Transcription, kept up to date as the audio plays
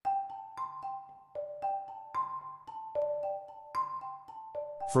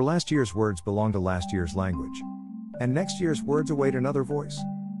For last year's words belong to last year's language. And next year's words await another voice.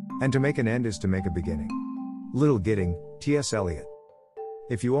 And to make an end is to make a beginning. Little Gidding, T.S. Eliot.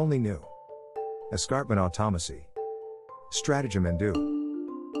 If you only knew. Escarpment automacy. Stratagem and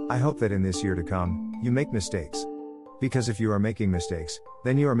do. I hope that in this year to come, you make mistakes. Because if you are making mistakes,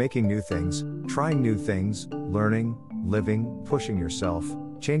 then you are making new things, trying new things, learning, living, pushing yourself,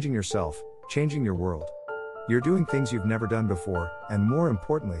 changing your world. You're doing things you've never done before, and more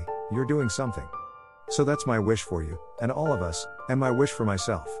importantly, you're doing something. So that's my wish for you, and all of us, and my wish for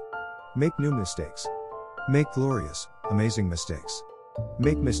myself. Make new mistakes. Make glorious, amazing mistakes.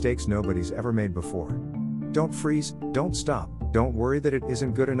 Make mistakes nobody's ever made before. Don't freeze, don't stop, don't worry that it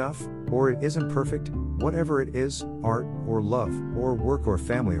isn't good enough, or it isn't perfect, whatever it is, art, or love, or work or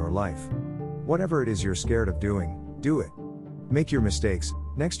family or life. Whatever it is you're scared of doing, do it. Make your mistakes,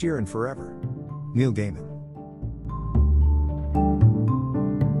 next year and forever. Neil Gaiman.